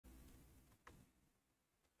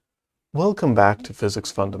Welcome back to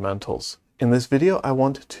Physics Fundamentals. In this video, I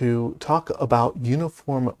want to talk about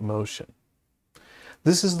uniform motion.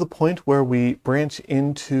 This is the point where we branch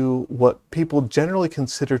into what people generally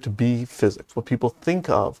consider to be physics, what people think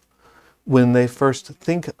of when they first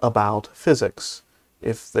think about physics,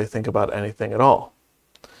 if they think about anything at all.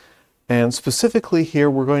 And specifically here,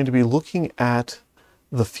 we're going to be looking at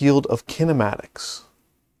the field of kinematics,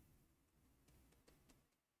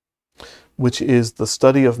 which is the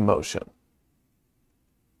study of motion.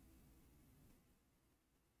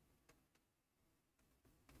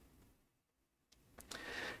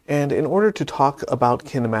 And in order to talk about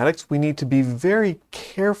kinematics, we need to be very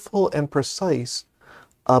careful and precise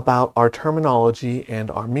about our terminology and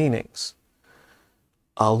our meanings.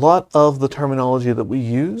 A lot of the terminology that we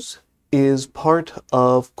use is part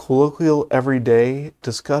of colloquial everyday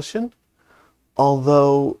discussion,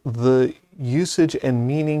 although the usage and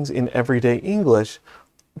meanings in everyday English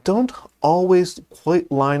don't always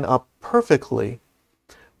quite line up perfectly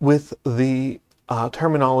with the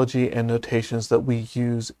terminology and notations that we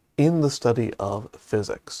use in the study of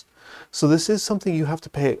physics. So this is something you have to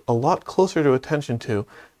pay a lot closer to attention to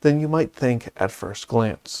than you might think at first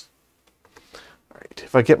glance. All right,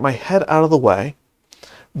 if I get my head out of the way,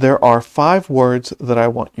 there are 5 words that I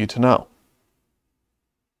want you to know.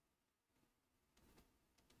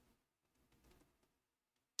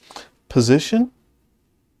 Position,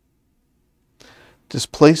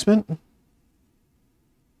 displacement,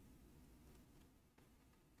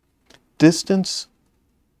 distance,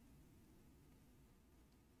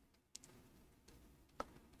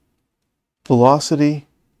 velocity,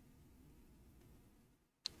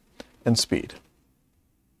 and speed.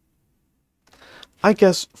 I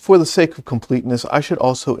guess for the sake of completeness, I should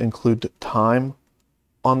also include time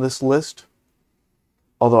on this list,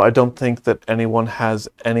 although I don't think that anyone has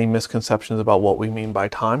any misconceptions about what we mean by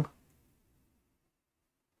time.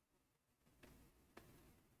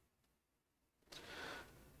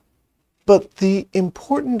 But the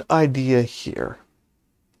important idea here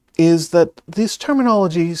is that these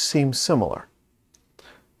terminologies seem similar,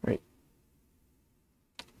 right?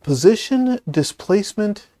 Position,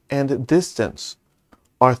 displacement, and distance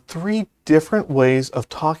are 3 different ways of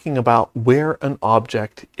talking about where an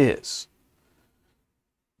object is.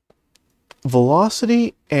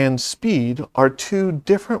 Velocity and speed are 2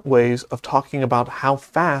 different ways of talking about how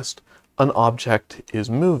fast an object is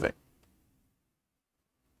moving.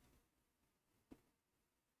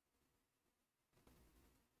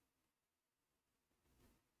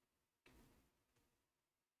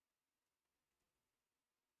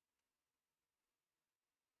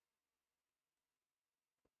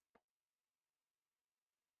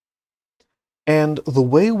 And the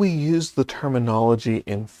way we use the terminology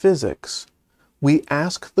in physics, we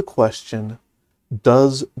ask the question,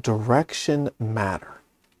 does direction matter?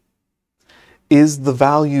 Is the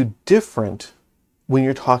value different when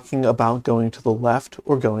you're talking about going to the left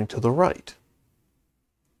or going to the right?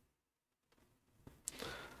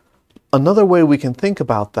 Another way we can think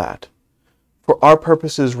about that, for our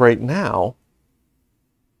purposes right now,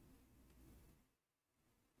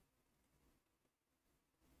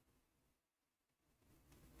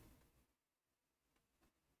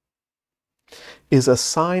 is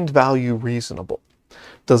assigned value reasonable?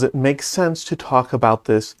 Does it make sense to talk about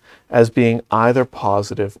this as being either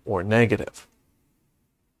positive or negative?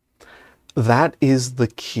 That is the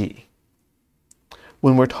key.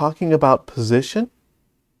 When we're talking about position,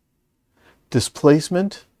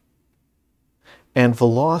 displacement, and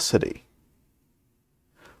velocity,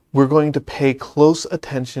 we're going to pay close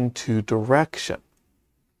attention to direction.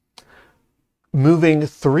 Moving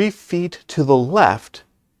 3 feet to the left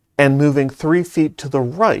and moving 3 feet to the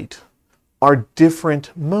right are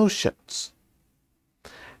different motions.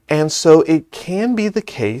 And so it can be the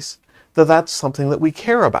case that that's something that we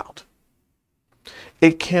care about.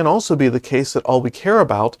 It can also be the case that all we care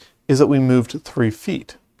about is that we moved 3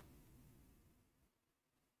 feet.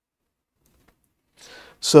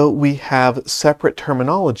 So we have separate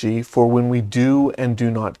terminology for when we do and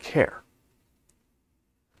do not care.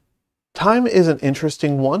 Time is an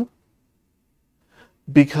interesting one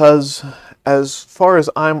because, as far as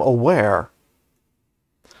I'm aware,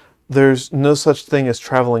 there's no such thing as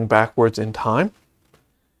traveling backwards in time.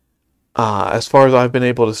 As far as I've been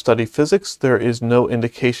able to study physics, there is no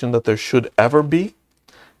indication that there should ever be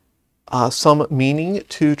some meaning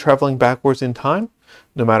to traveling backwards in time,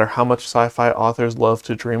 no matter how much sci-fi authors love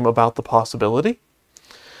to dream about the possibility.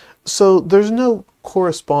 So there's no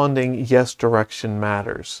corresponding yes direction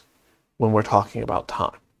matters when we're talking about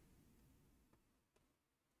time.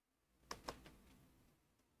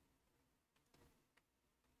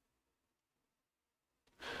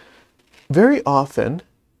 Very often,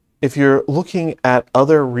 if you're looking at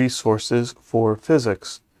other resources for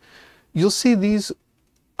physics, you'll see these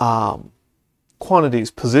quantities,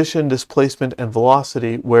 position, displacement, and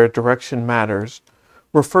velocity, where direction matters,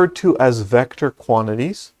 referred to as vector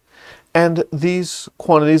quantities. And these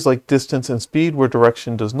quantities, like distance and speed, where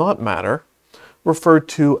direction does not matter, referred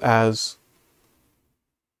to as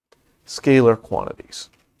scalar quantities.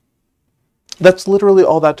 That's literally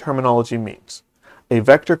all that terminology means. A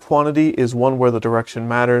vector quantity is one where the direction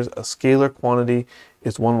matters. A scalar quantity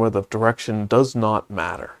is one where the direction does not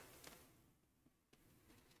matter.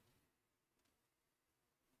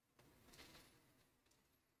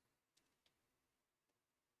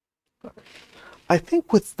 I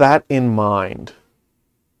think with that in mind,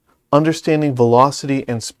 understanding velocity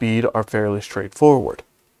and speed are fairly straightforward.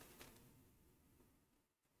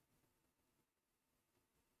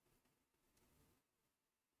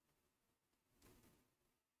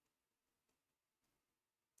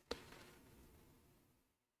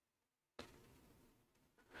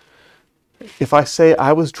 If I say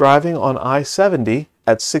I was driving on I-70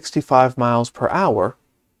 at 65 miles per hour,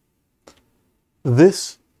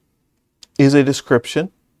 this is a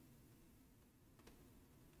description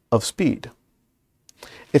of speed.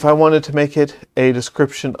 If I wanted to make it a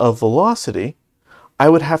description of velocity, I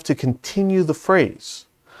would have to continue the phrase.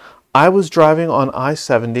 I was driving on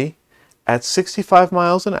I-70 at 65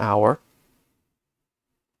 miles an hour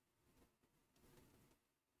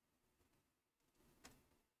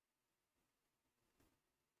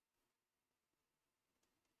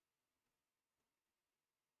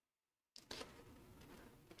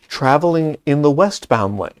traveling in the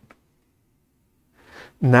westbound lane.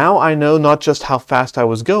 Now I know not just how fast I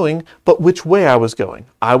was going, but which way I was going.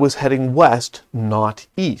 I was heading west, not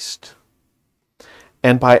east.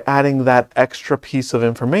 And by adding that extra piece of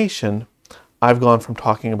information, I've gone from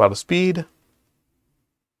talking about a speed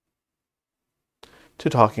to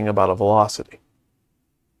talking about a velocity.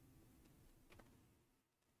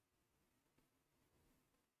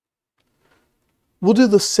 We'll do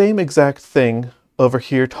the same exact thing over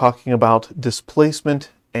here talking about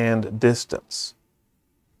displacement and distance.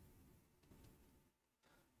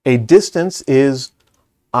 A distance is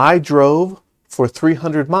I drove for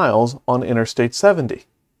 300 miles on Interstate 70.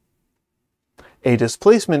 A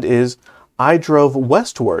displacement is I drove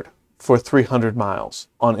westward for 300 miles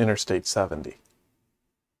on Interstate 70.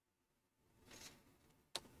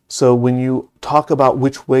 So when you talk about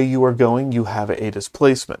which way you are going, you have a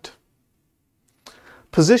displacement.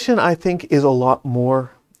 Position, I think, is a lot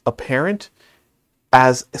more apparent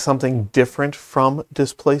as something different from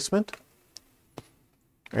displacement.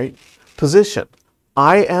 Right? Position.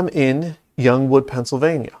 I am in Youngwood,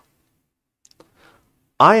 Pennsylvania.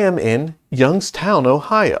 I am in Youngstown,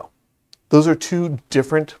 Ohio. Those are two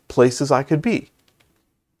different places I could be.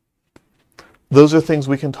 Those are things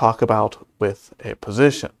we can talk about with a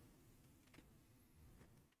position.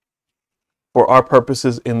 For our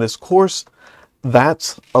purposes in this course,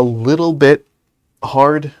 that's a little bit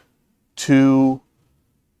hard to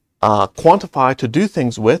quantify, to do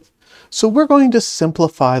things with, so we're going to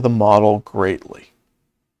simplify the model greatly.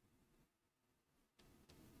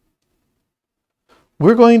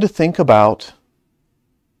 We're going to think about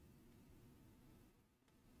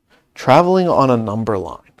traveling on a number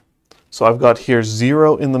line. So I've got here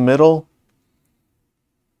 0 in the middle,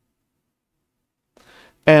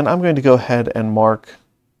 and I'm going to go ahead and mark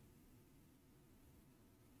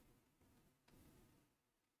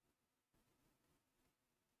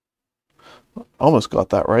almost got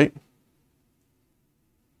that right.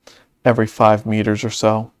 Every 5 meters or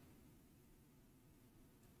so. All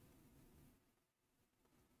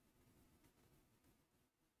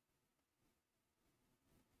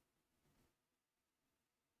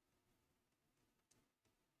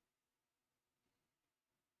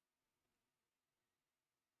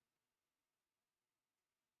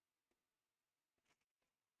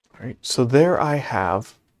right, so there I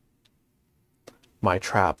have my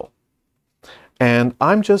travel. And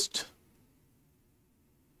I'm just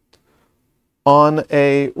on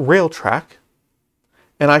a rail track,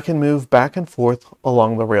 and I can move back and forth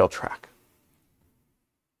along the rail track.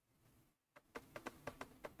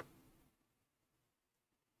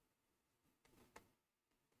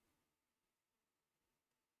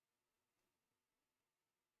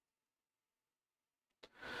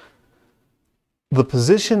 The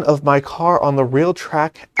position of my car on the rail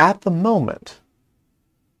track at the moment,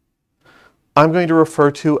 I'm going to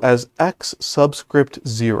refer to as x subscript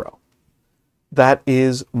 0. That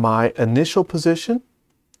is my initial position.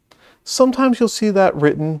 Sometimes you'll see that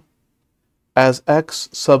written as x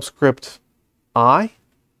subscript I.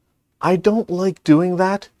 I don't like doing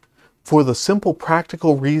that for the simple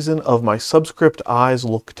practical reason of my subscript i's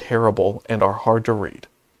look terrible and are hard to read.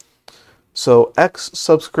 So x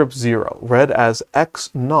subscript 0, read as x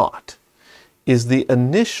naught, is the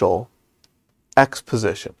initial x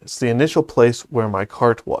position. It's the initial place where my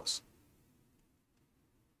cart was.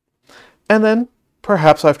 And then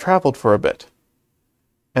perhaps I've traveled for a bit,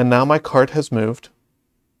 and now my cart has moved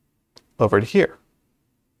over to here.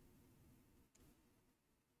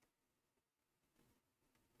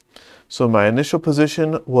 So my initial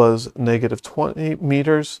position was negative 20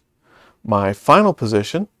 meters. My final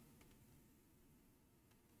position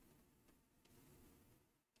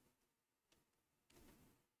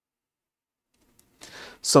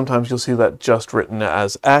sometimes you'll see that just written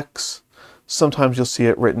as x. Sometimes you'll see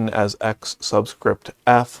it written as x subscript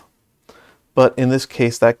f. But in this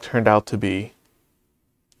case, that turned out to be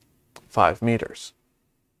 5 meters.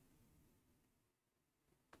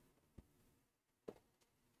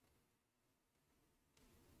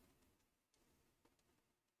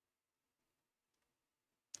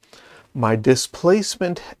 My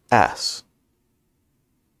displacement s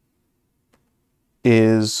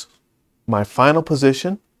is my final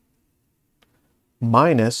position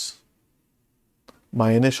minus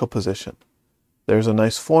my initial position. There's a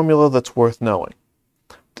nice formula that's worth knowing.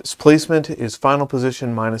 Displacement is final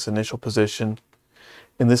position minus initial position.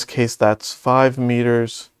 In this case, that's 5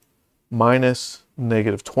 meters minus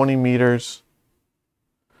negative 20 meters,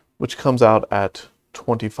 which comes out at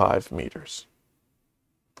 25 meters.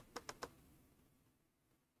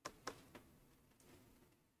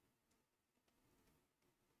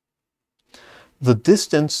 The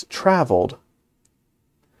distance traveled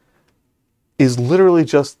is literally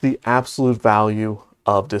just the absolute value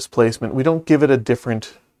of displacement. We don't give it a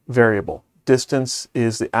different variable. Distance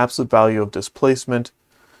is the absolute value of displacement,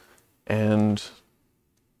 and,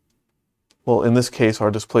 well, in this case, our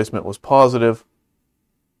displacement was positive,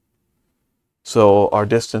 so our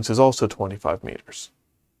distance is also 25 meters.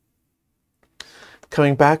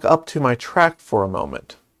 Coming back up to my track for a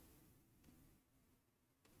moment.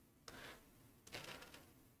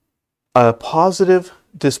 A positive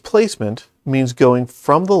displacement means going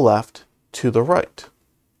from the left to the right.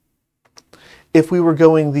 If we were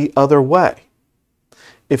going the other way,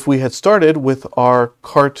 if we had started with our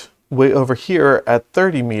cart way over here at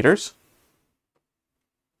 30 meters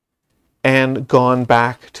and gone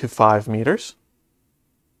back to 5 meters,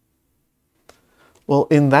 well,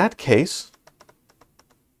 in that case,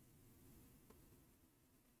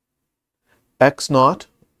 x naught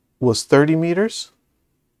was 30 meters,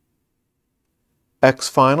 x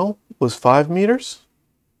final was 5 meters,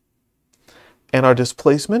 and our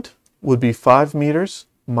displacement would be 5 meters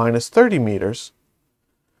minus 30 meters,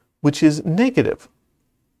 which is negative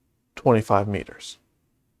 25 meters.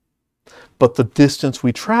 But the distance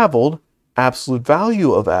we traveled, absolute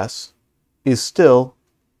value of s, is still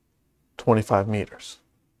 25 meters.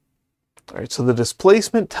 All right, so the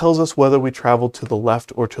displacement tells us whether we traveled to the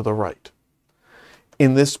left or to the right.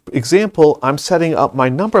 In this example, I'm setting up my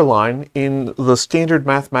number line in the standard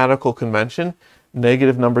mathematical convention,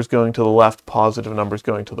 negative numbers going to the left, positive numbers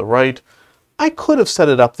going to the right. I could have set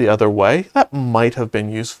it up the other way. That might have been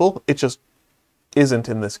useful. It just isn't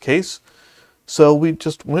in this case. So we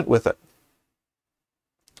just went with it.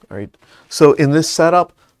 All right. So in this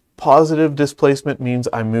setup, positive displacement means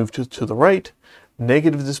I moved to the right.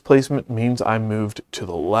 Negative displacement means I moved to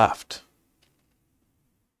the left.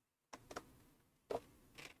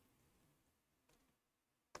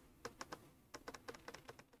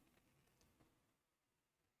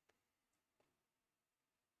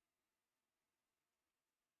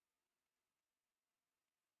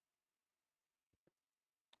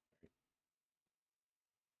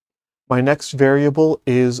 My next variable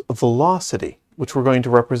is velocity, which we're going to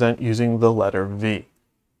represent using the letter v.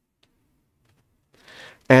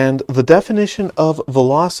 And the definition of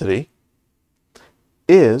velocity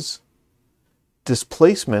is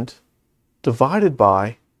displacement divided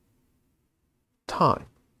by time.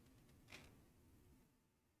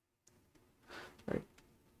 Right.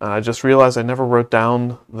 And I just realized I never wrote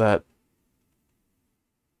down that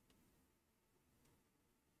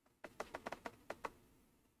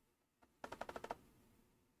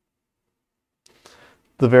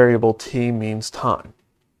the variable t means time.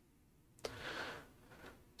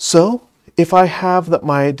 So if I have that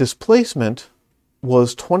my displacement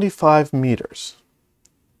was 25 meters,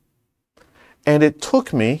 and it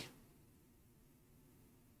took me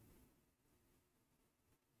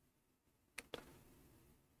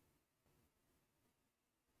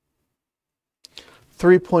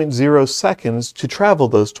 (3.0 seconds to travel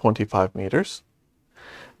those 25 meters,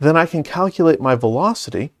 Then I can calculate my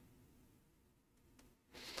velocity.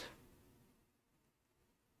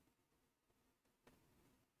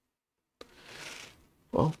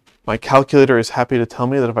 Well, my calculator is happy to tell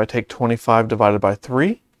me that if I take 25 divided by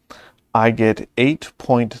 3, I get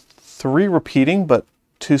 8.3 repeating, but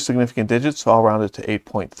 2 significant digits, so I'll round it to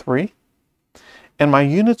 8.3. And my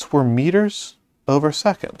units were meters over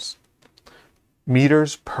seconds.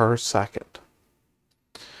 Meters per second.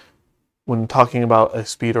 When talking about a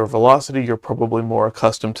speed or velocity, you're probably more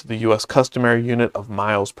accustomed to the US customary unit of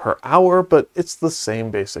miles per hour, but it's the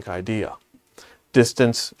same basic idea.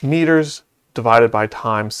 Distance, meters, divided by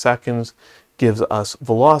time, seconds, gives us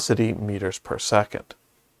velocity, meters per second.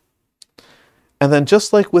 And then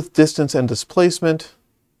just like with distance and displacement,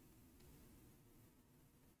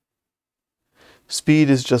 speed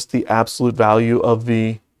is just the absolute value of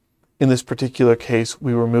v. In this particular case,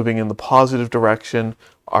 we were moving in the positive direction.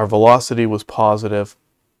 Our velocity was positive.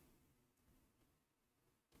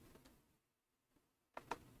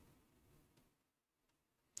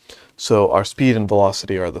 So our speed and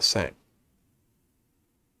velocity are the same.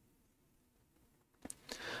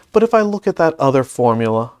 But if I look at that other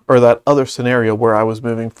formula, or that other scenario where I was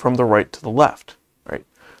moving from the right to the left, right?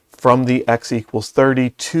 From the x equals 30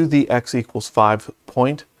 to the x equals 5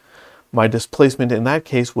 point, my displacement in that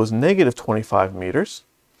case was negative 25 meters.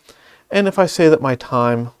 And if I say that my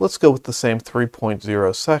time, let's go with the same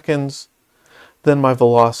 3.0 seconds, then my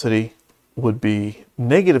velocity would be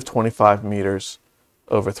negative 25 meters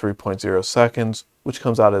over 3.0 seconds, which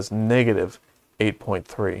comes out as negative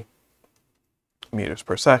 8.3 meters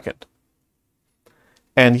per second.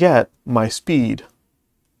 And yet, my speed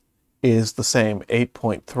is the same,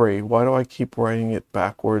 8.3. Why do I keep writing it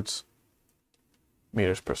backwards?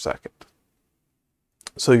 Meters per second.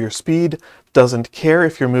 So your speed doesn't care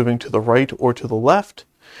if you're moving to the right or to the left.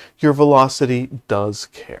 Your velocity does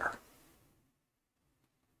care.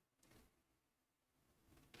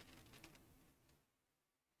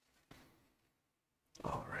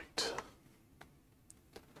 All right.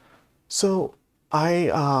 So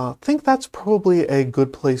I think that's probably a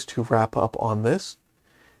good place to wrap up on this.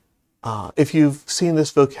 If you've seen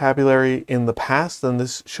this vocabulary in the past, then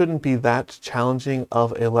this shouldn't be that challenging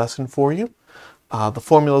of a lesson for you. The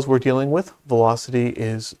formulas we're dealing with, velocity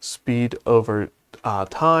is speed over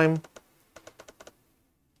time,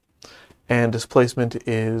 and displacement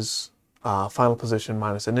is final position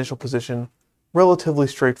minus initial position. Relatively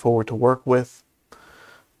straightforward to work with.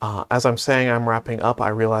 As I'm saying I'm wrapping up, I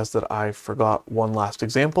realize that I forgot one last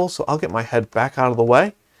example, so I'll get my head back out of the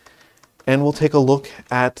way, and we'll take a look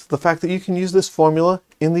at the fact that you can use this formula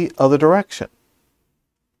in the other direction.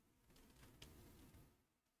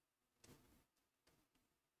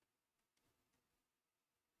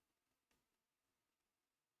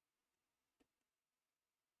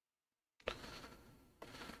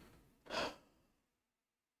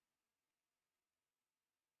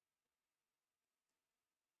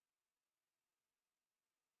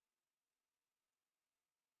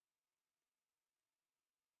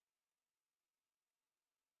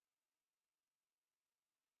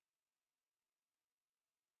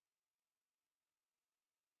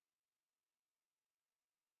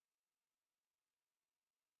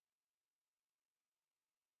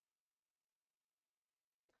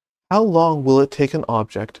 How long will it take an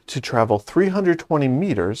object to travel 320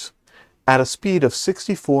 meters at a speed of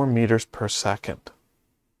 64 meters per second?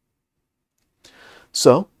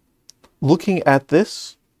 So, looking at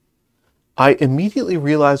this, I immediately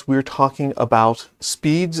realized we're talking about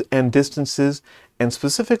speeds and distances, and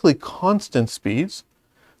specifically constant speeds.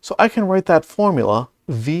 So I can write that formula,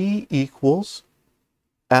 v equals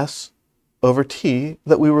s over t,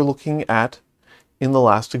 that we were looking at in the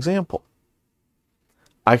last example.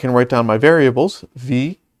 I can write down my variables,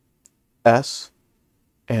 v, s,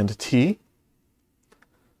 and t.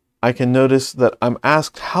 I can notice that I'm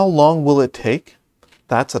asked how long will it take.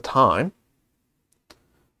 That's a time.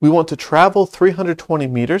 We want to travel 320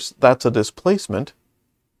 meters. That's a displacement.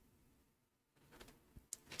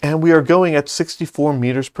 And we are going at 64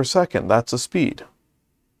 meters per second. That's a speed.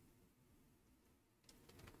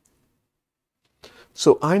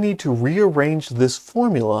 So I need to rearrange this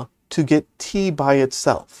formula to get t by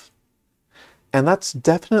itself. And that's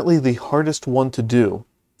definitely the hardest one to do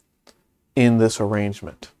in this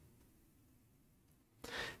arrangement.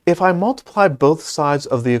 If I multiply both sides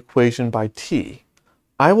of the equation by t,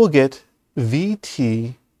 I will get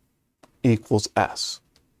vt equals s.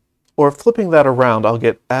 Or flipping that around, I'll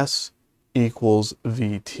get s equals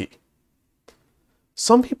vt.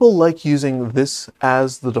 Some people like using this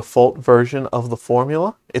as the default version of the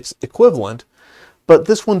formula. It's equivalent, But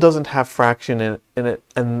this one doesn't have fraction in it,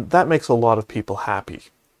 and that makes a lot of people happy.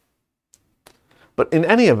 But in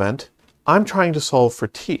any event, I'm trying to solve for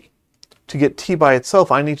t. To get t by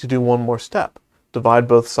itself, I need to do one more step. Divide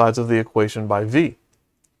both sides of the equation by v.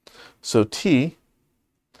 So t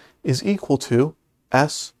is equal to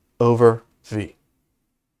s over v.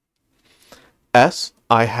 S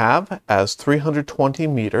I have as 320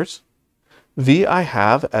 meters. V I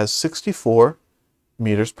have as 64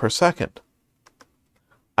 meters per second.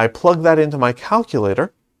 I plug that into my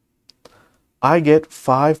calculator. I get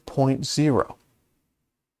 5.0.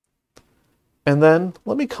 And then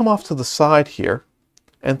let me come off to the side here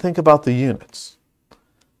and think about the units.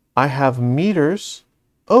 I have meters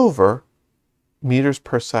over meters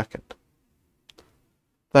per second.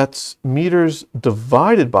 That's meters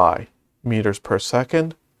divided by meters per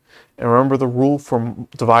second. And remember the rule for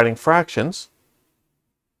dividing fractions.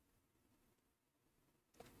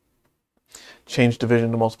 Change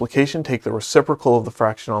division to multiplication. Take the reciprocal of the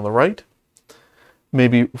fraction on the right.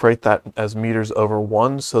 Maybe write that as meters over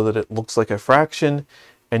 1 so that it looks like a fraction,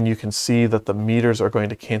 and you can see that the meters are going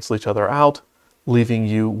to cancel each other out, leaving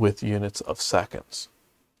you with units of seconds.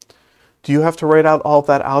 Do you have to write out all of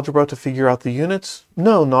that algebra to figure out the units?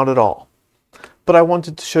 No, not at all. But I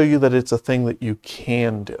wanted to show you that it's a thing that you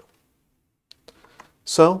can do.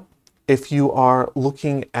 So, if you are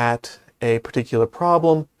looking at a particular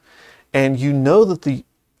problem, and you know that the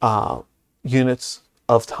units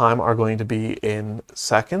of time are going to be in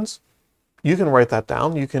seconds, you can write that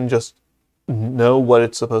down. You can just know what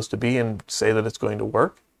it's supposed to be and say that it's going to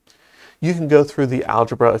work. You can go through the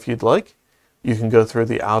algebra if you'd like. You can go through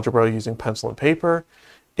the algebra using pencil and paper.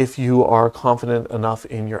 If you are confident enough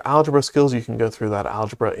in your algebra skills, you can go through that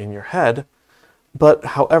algebra in your head. But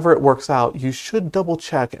however it works out, you should double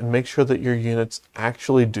check and make sure that your units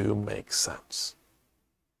actually do make sense.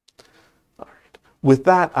 With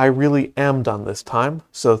that, I really am done this time,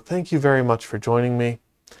 so thank you very much for joining me,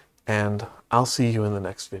 and I'll see you in the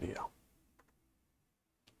next video.